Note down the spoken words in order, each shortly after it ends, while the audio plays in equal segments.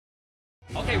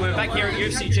Okay, we're back here at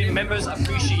UFC Gym Members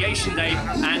Appreciation Day,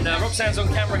 and Roxanne's on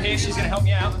camera here. She's going to help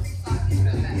me out.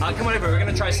 Come on over, we're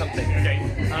going to try something. Okay.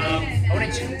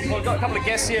 We've got a couple of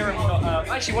guests here, and we've got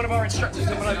actually one of our instructors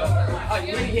coming over.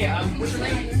 You're in here. What's your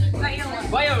name? Viola.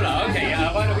 Viola. Okay.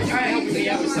 Viola, we're trying to help me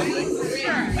out with something.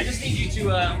 Sure. I just need you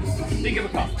to think of a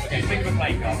card. Okay, think of a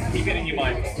playing card. Keep it in your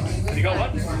mind. Have you got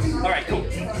one? All right, cool.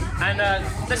 And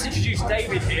let's introduce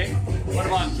David here, one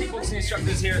of our kickboxing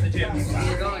instructors here at the gym. How's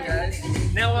it going, guys?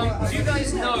 Now, do you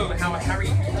guys know how Harry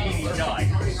Houdini died?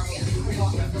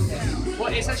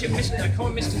 Well, it's actually a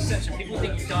common misconception. People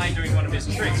think he died during one of his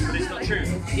tricks, but it's not true.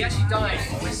 He actually died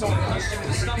when someone punched him in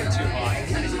the stomach too hard,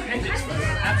 and his appendix broke.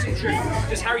 Absolutely true.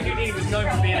 Because Harry Houdini was known for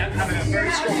having a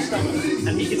very strong stomach,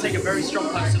 and he could take a very strong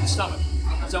punch to the stomach.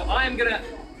 So I am going to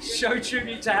show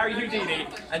tribute to Harry Houdini,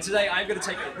 and today I'm going to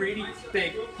take a really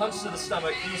big punch to the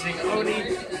stomach using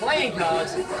only playing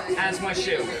cards as my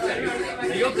shield. Okay?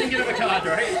 So you're thinking of a card,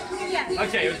 right? Yes.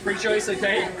 Okay, it was pre-choice,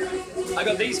 okay? I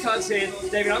got these cards here.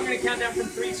 David, I'm going to count down from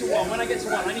 3 to 1. When I get to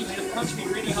 1, I need you to punch me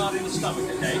really hard in the stomach,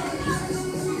 okay?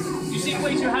 You seem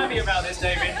way too happy about this,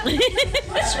 David.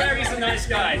 I swear he's a nice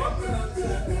guy.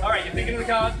 All right, you're thinking of the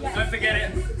card? Yeah. Don't forget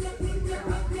it.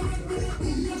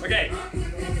 Okay.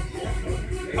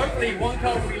 Hopefully, one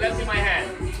card will be left in my hand.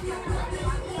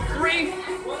 3,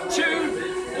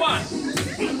 2, 1.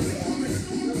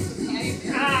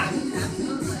 Ah!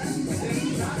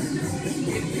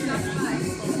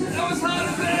 That was hard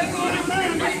as that.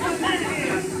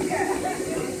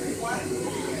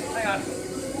 Hang on.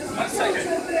 1 second.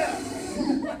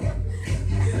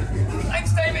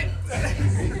 Thanks, David.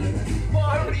 Well,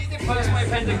 hopefully you didn't punch my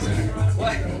appendix.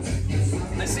 What?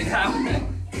 I see how.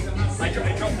 I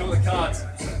dropped all the cards.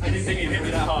 I didn't think he'd hit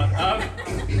me that hard.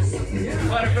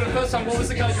 But for the first time, what was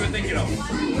the card you were thinking of?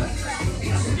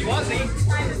 You want me?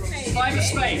 5 of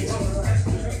spades.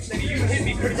 Maybe you can hit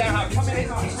me pretty damn hard. Come in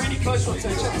really close,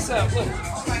 Roxanne. Check this out. Look.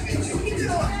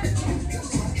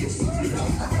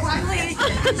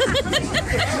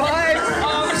 5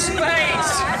 of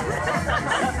spades.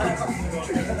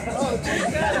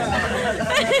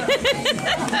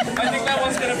 I think that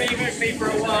one's going to be with me for a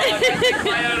while. I think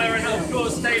Viola and of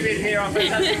course David here, our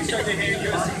fantastic instructor here at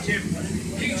UFC Gym.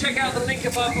 You can check out the link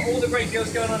above for all the great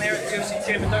deals going on here at UFC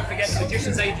Gym, and don't forget the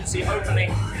Magicians Agency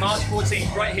opening March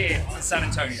 14th right here in San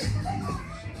Antonio.